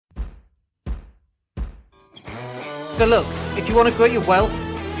So look, if you want to grow your wealth,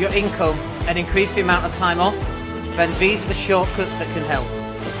 your income, and increase the amount of time off, then these are the shortcuts that can help.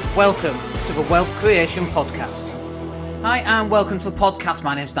 Welcome to the Wealth Creation Podcast. Hi and welcome to the podcast.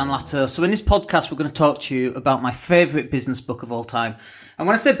 My name's Dan Latto. So in this podcast, we're going to talk to you about my favourite business book of all time. And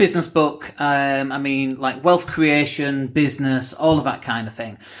when I say business book, I mean like wealth creation, business, all of that kind of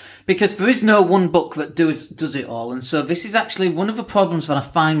thing. Because there is no one book that does it all. And so this is actually one of the problems that I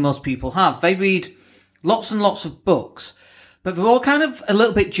find most people have. They read lots and lots of books, but they're all kind of a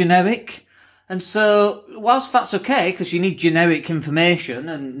little bit generic. And so whilst that's okay, because you need generic information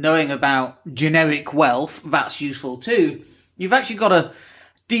and knowing about generic wealth, that's useful too, you've actually got to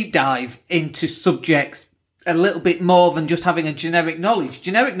deep dive into subjects a little bit more than just having a generic knowledge.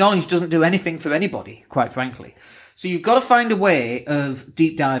 Generic knowledge doesn't do anything for anybody, quite frankly. So you've got to find a way of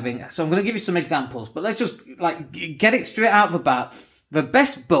deep diving. So I'm going to give you some examples, but let's just get it straight out of the bat. The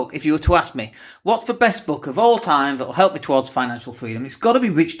best book, if you were to ask me, what's the best book of all time that will help me towards financial freedom? It's got to be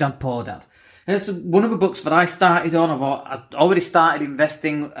Rich Dad Poor Dad. And it's one of the books that I started on. I'd already started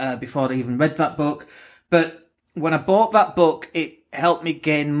investing before I even read that book. But when I bought that book, it helped me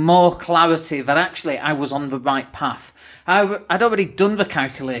gain more clarity that actually I was on the right path. I'd already done the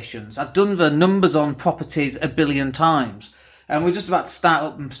calculations. I'd done the numbers on properties a billion times. And we're just about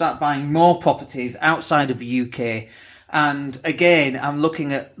to start buying more properties outside of the UK. And again, I'm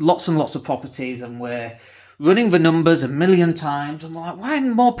looking at lots and lots of properties and we're running the numbers a million times. I'm like, why are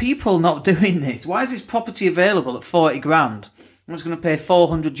more people not doing this? Why is this property available at 40 grand? I'm just going to pay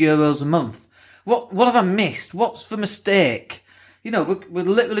 400 euros a month. What have I missed? What's the mistake? You know, we're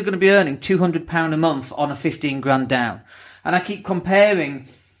literally going to be earning £200 a month on a 15 grand down. And I keep comparing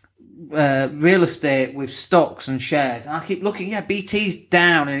real estate with stocks and shares. And I keep looking, BT's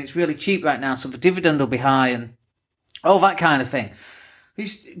down and it's really cheap right now, so the dividend will be high and all that kind of thing. You're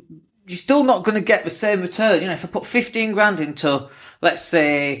still not going to get the same return. You know, if I put 15 grand into, let's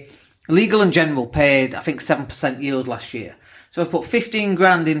say, Legal and General paid, I think 7% yield last year. So I put 15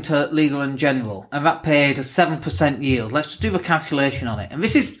 grand into Legal and General and that paid a 7% yield. Let's just do the calculation on it. And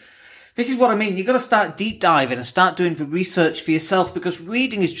this is what I mean. You've got to start deep diving and start doing the research for yourself, because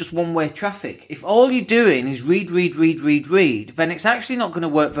reading is just one-way traffic. If all you're doing is read, then it's actually not going to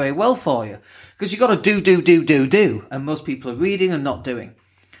work very well for you, because you've got to do. And most people are reading and not doing.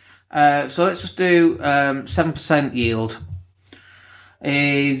 So let's just do 7% yield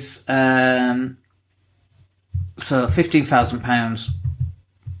is so £15,000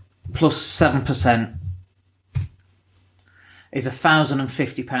 plus 7% is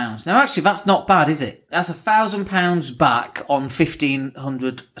 £1,050. Now actually that's not bad, is it? That's £1,000 back on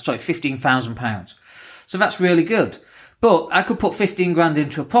 £15,000. So that's really good. But I could put 15 grand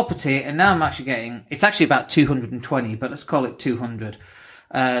into a property and now I'm actually getting, it's actually about 220, but let's call it 200.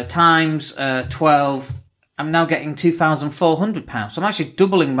 Times 12, I'm now getting £2,400. So I'm actually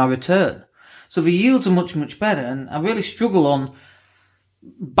doubling my return. So the yields are much, much better. And I really struggle on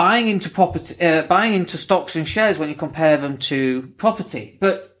buying into stocks and shares when you compare them to property.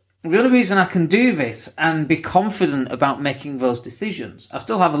 But the only reason I can do this and be confident about making those decisions, I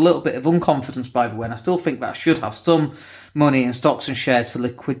still have a little bit of unconfidence, by the way, and I still think that I should have some money in stocks and shares for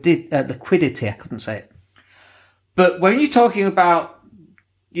liquidity. I couldn't say it. But when you're talking about,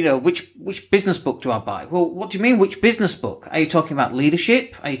 you know, which business book do I buy? Well, what do you mean, which business book? Are you talking about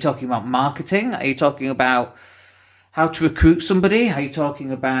leadership? Are you talking about marketing? Are you talking about how to recruit somebody? Are you talking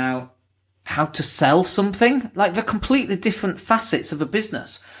about how to sell something? Like, they're completely different facets of a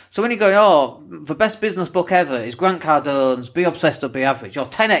business. So when you go, the best business book ever is Grant Cardone's Be Obsessed or Be Average, or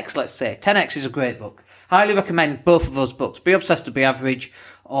 10X, let's say. 10X is a great book. Highly recommend both of those books. Be Obsessed or Be Average,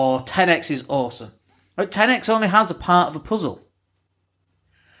 or 10X is awesome. But 10X only has a part of a puzzle.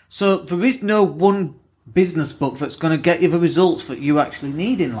 So there is no one business book that's going to get you the results that you actually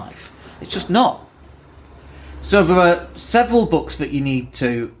need in life. It's just not. So there are several books that you need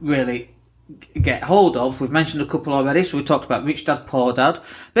to really get hold of. We've mentioned a couple already. So we talked about Rich Dad Poor Dad.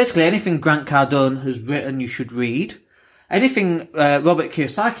 Basically anything Grant Cardone has written, you should read. Anything Robert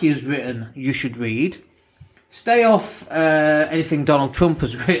Kiyosaki has written, you should read. Stay off anything Donald Trump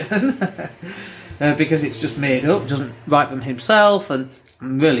has written. Because it's just made up, doesn't write them himself, and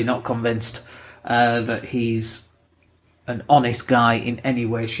I'm really not convinced that he's an honest guy in any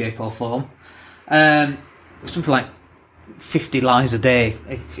way, shape or form. Something like 50 lies a day,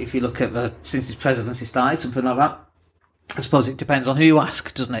 if you look at since his presidency started, something like that. I suppose it depends on who you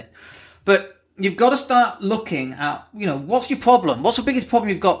ask, doesn't it? But you've got to start looking at, you know, what's your problem? What's the biggest problem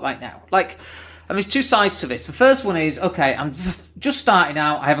you've got right now? Like, and there's two sides to this. The first one is, okay, I'm just starting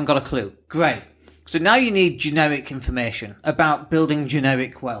out, I haven't got a clue. Great. So now you need generic information about building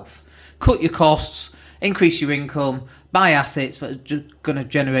generic wealth. Cut your costs, increase your income, buy assets that are just going to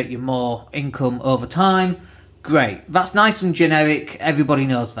generate you more income over time. Great. That's nice and generic. Everybody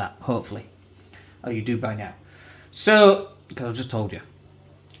knows that, hopefully. Oh, you do by now. So, because I've just told you.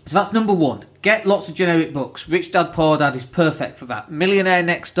 So that's number one. Get lots of generic books. Rich Dad, Poor Dad is perfect for that. Millionaire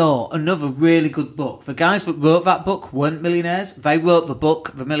Next Door, another really good book. The guys that wrote that book weren't millionaires. They wrote the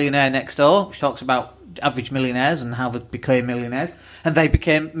book, The Millionaire Next Door, which talks about average millionaires and how they became millionaires. And they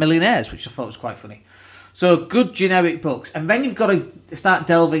became millionaires, which I thought was quite funny. So good generic books. And then you've got to start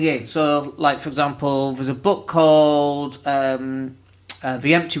delving in. So, like, for example, there's a book called The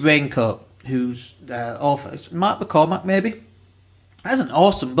Empty Raincoat, whose author is Mark McCormack, maybe. That's an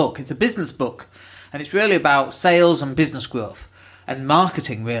awesome book. It's a business book. And it's really about sales and business growth. And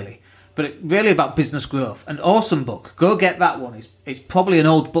marketing, really. But it's really about business growth. An awesome book. Go get that one. It's probably an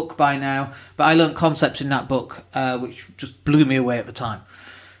old book by now. But I learned concepts in that book, which just blew me away at the time.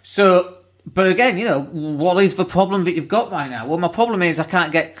 So, but again, what is the problem that you've got right now? Well, my problem is I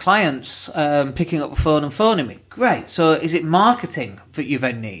can't get clients picking up the phone and phoning me. Great. So is it marketing that you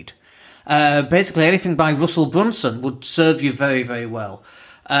then need? Basically, anything by Russell Brunson would serve you very, very well.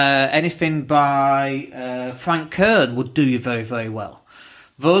 Anything by Frank Kern would do you very, very well.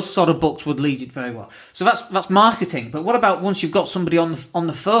 Those sort of books would lead you very well. So that's marketing. But what about once you've got somebody on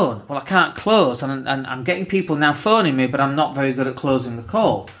the phone? Well, I can't close, and I'm getting people now phoning me, but I'm not very good at closing the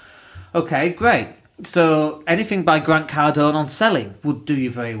call. Okay, great. So anything by Grant Cardone on selling would do you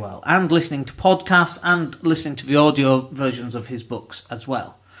very well, and listening to podcasts and listening to the audio versions of his books as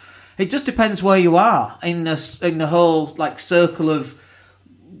well. It just depends where you are in the whole circle of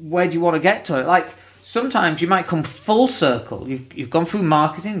where do you want to get to. Like sometimes you might come full circle. You've gone through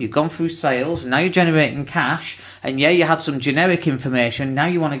marketing, you've gone through sales, and now you're generating cash. And yeah, you had some generic information. Now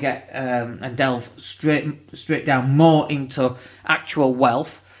you want to get and delve straight down more into actual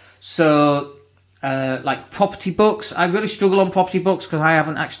wealth. So like property books, I really struggle on property books because I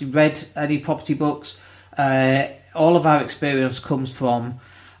haven't actually read any property books. All of our experience comes from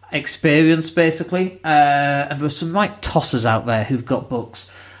experience, basically, and there's some right tossers out there who've got books,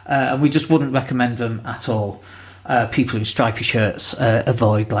 and we just wouldn't recommend them at all. People in stripy shirts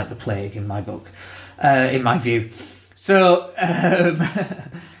avoid like the plague in my book, in my view. So,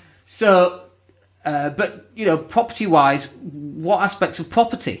 but property wise, what aspects of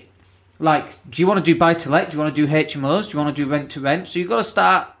property? Like, do you want to do buy-to-let? Do you want to do HMOs? Do you want to do rent-to-rent? So you've got to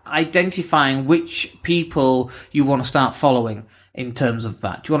start identifying which people you want to start following in terms of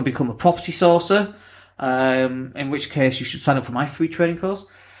that. Do you want to become a property sourcer? In which case you should sign up for my free training course.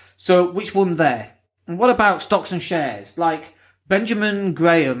 So which one there? And what about stocks and shares? Like Benjamin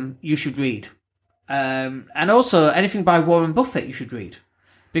Graham, you should read. And also anything by Warren Buffett, you should read.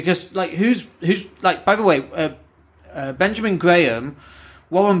 Because like who's like, by the way, Benjamin Graham,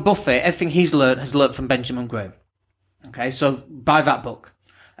 Warren Buffett, everything he's learned has learned from Benjamin Graham. Okay, so buy that book.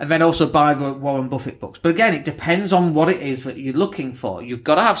 And then also buy the Warren Buffett books. But again, it depends on what it is that you're looking for. You've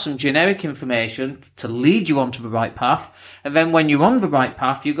got to have some generic information to lead you onto the right path. And then when you're on the right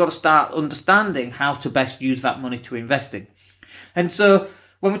path, you've got to start understanding how to best use that money to invest in. And so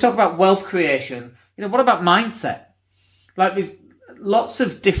when we talk about wealth creation, what about mindset? Like there's lots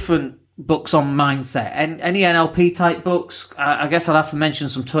of different books on mindset, and any NLP type books. I guess I'll have to mention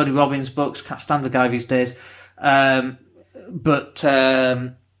some Tony Robbins books. Can't stand the guy these days. But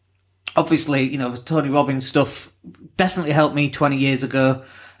obviously, the Tony Robbins stuff definitely helped me 20 years ago.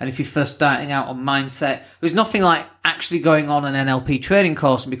 And if you're first starting out on mindset, there's nothing like actually going on an NLP training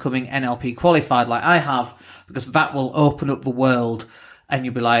course and becoming NLP qualified like I have, because that will open up the world and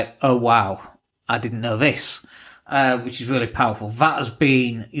you'll be like, oh wow, I didn't know this. Which is really powerful. That has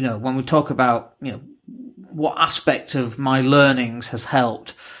been, when we talk about, what aspect of my learnings has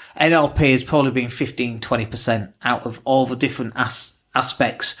helped, NLP has probably been 15-20% out of all the different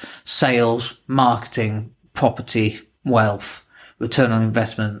aspects: sales, marketing, property, wealth, return on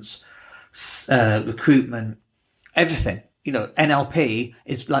investments, recruitment, everything. NLP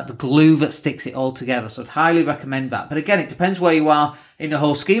is like the glue that sticks it all together. So I'd highly recommend that. But again, it depends where you are in the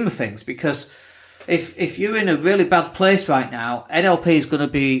whole scheme of things, because if you're in a really bad place right now, NLP is going to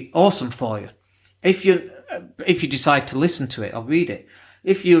be awesome for you. If you decide to listen to it or read it.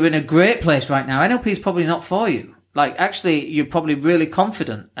 If you're in a great place right now, NLP is probably not for you. Like, actually, you're probably really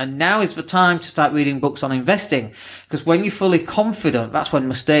confident. And now is the time to start reading books on investing. Because when you're fully confident, that's when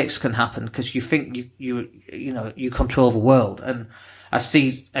mistakes can happen, because you think you control the world. And I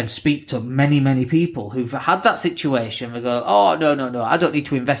see and speak to many, many people who've had that situation. They go, oh, no, I don't need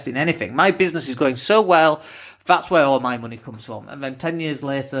to invest in anything. My business is going so well. That's where all my money comes from. And then 10 years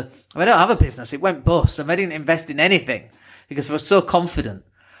later, I don't have a business. It went bust and they didn't invest in anything because they were so confident.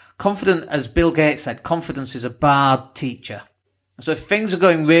 confident, as Bill Gates said, confidence is a bad teacher. So if things are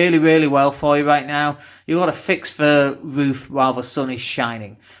going really, really well for you right now, you've got to fix the roof while the sun is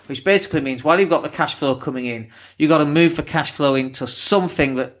shining, which basically means while you've got the cash flow coming in, you've got to move the cash flow into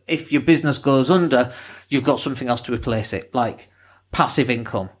something that if your business goes under, you've got something else to replace it, like passive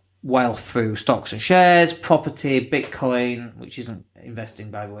income, wealth through stocks and shares, property, Bitcoin, which isn't investing,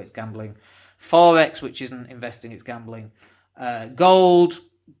 by the way, it's gambling, Forex, which isn't investing, it's gambling, gold,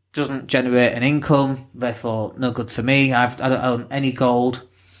 doesn't generate an income, therefore no good for me. I don't own any gold.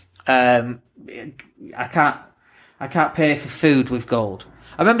 I can't pay for food with gold.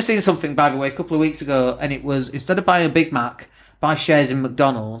 I remember seeing something, by the way, a couple of weeks ago, and it was, instead of buying a Big Mac, buy shares in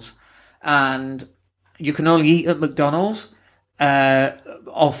McDonald's, and you can only eat at McDonald's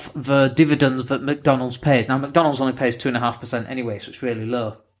off the dividends that McDonald's pays. Now, McDonald's only pays 2.5% anyway, so it's really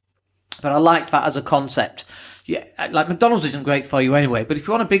low. But I liked that as a concept. Yeah, like McDonald's isn't great for you anyway, but if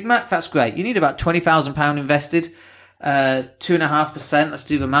you want a Big Mac, that's great. You need about £20,000 invested, 2.5%. Let's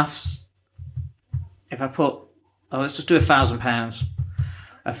do the maths. If I put, let's just do £1,000.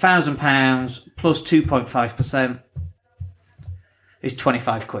 £1,000 plus 2.5% is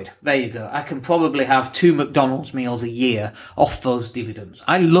 25 quid. There you go. I can probably have 2 McDonald's meals a year off those dividends.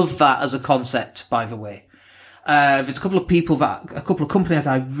 I love that as a concept, by the way. There's a couple of companies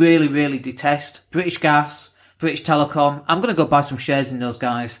I really, really detest. British Gas, British Telecom. I'm going to go buy some shares in those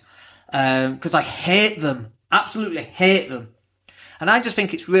guys because I hate them. Absolutely hate them. And I just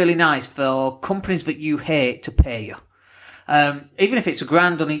think it's really nice for companies that you hate to pay you. Even if it's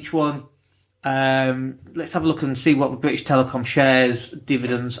 £1,000 on each one. Let's have a look and see what the British Telecom shares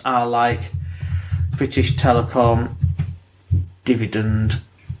dividends are like. British Telecom dividend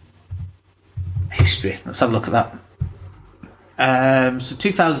history. Let's have a look at that. So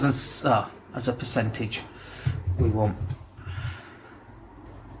 2000 as a percentage we want.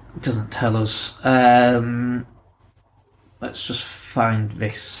 It doesn't tell us. Let's just find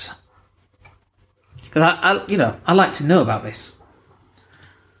this. Because I like to know about this.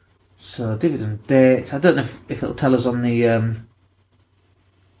 So dividend dates. I don't know if it'll tell us on the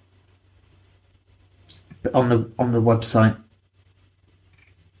website.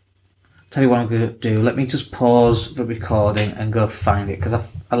 Tell you what I'm going to do. Let me just pause the recording and go find it because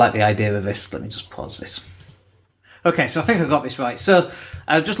I like the idea of this. Let me just pause this. Okay, so I think I got this right. So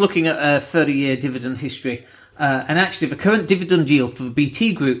I was just looking at a 30-year dividend history. And actually, the current dividend yield for the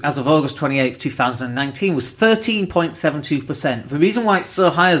BT Group as of August 28th, 2019 was 13.72%. The reason why it's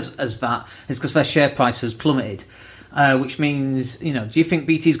so high as that is because their share price has plummeted, which means, do you think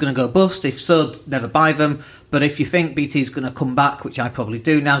BT is going to go bust? If so, never buy them. But if you think BT is going to come back, which I probably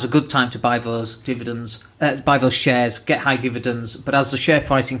do, now's a good time to buy those dividends, buy those shares, get high dividends. But as the share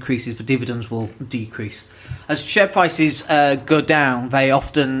price increases, the dividends will decrease. As share prices go down, they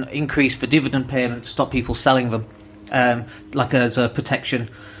often increase the dividend payment to stop people selling them, like as a protection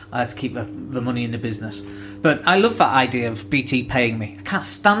to keep the money in the business. But I love that idea of BT paying me. I can't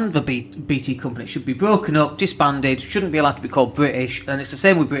stand the BT company. It should be broken up, disbanded, shouldn't be allowed to be called British. And it's the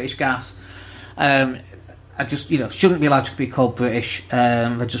same with British Gas. I just, shouldn't be allowed to be called British.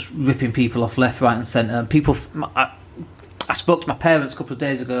 They're just ripping people off left, right and centre. People, I spoke to my parents a couple of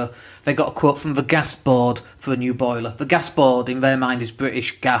days ago. They got a quote from the gas board for a new boiler. The gas board, in their mind, is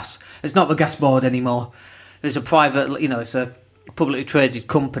British Gas. It's not the gas board anymore. It's a private, it's a publicly traded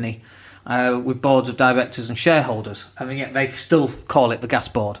company with boards of directors and shareholders. I mean, yet they still call it the gas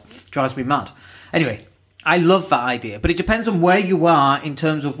board. Drives me mad. Anyway, I love that idea, but it depends on where you are in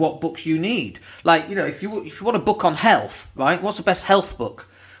terms of what books you need. Like, if you want a book on health, right? What's the best health book?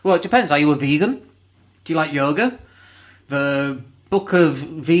 Well, it depends. Are you a vegan? Do you like yoga? The book of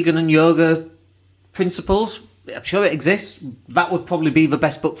vegan and yoga principles, I'm sure it exists. That would probably be the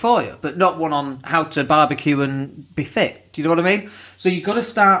best book for you, but not one on how to barbecue and be fit. Do you know what I mean? So you've got to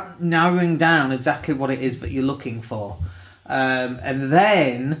start narrowing down exactly what it is that you're looking for. And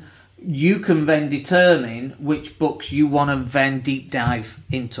then you can then determine which books you want to then deep dive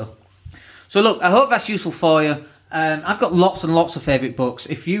into. So look, I hope that's useful for you. I've got lots and lots of favourite books.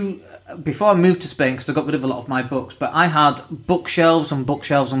 Before I moved to Spain, because I got rid of a lot of my books, but I had bookshelves and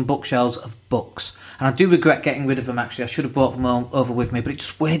bookshelves and bookshelves of books. And I do regret getting rid of them, actually. I should have brought them over with me, but it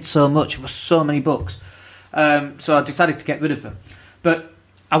just weighed so much. There were so many books. So I decided to get rid of them. But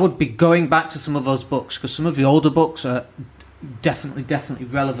I would be going back to some of those books, because some of the older books are definitely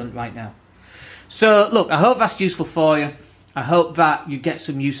relevant right now. So, look, I hope that's useful for you. I hope that you get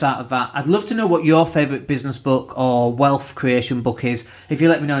some use out of that. I'd love to know what your favourite business book or wealth creation book is. If you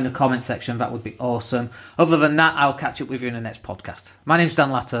let me know in the comment section, that would be awesome. Other than that, I'll catch up with you in the next podcast. My name's Dan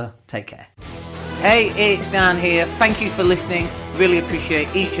Latto. Take care. Hey, it's Dan here. Thank you for listening. Really appreciate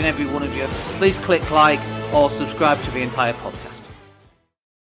each and every one of you. Please click like or subscribe to the entire podcast.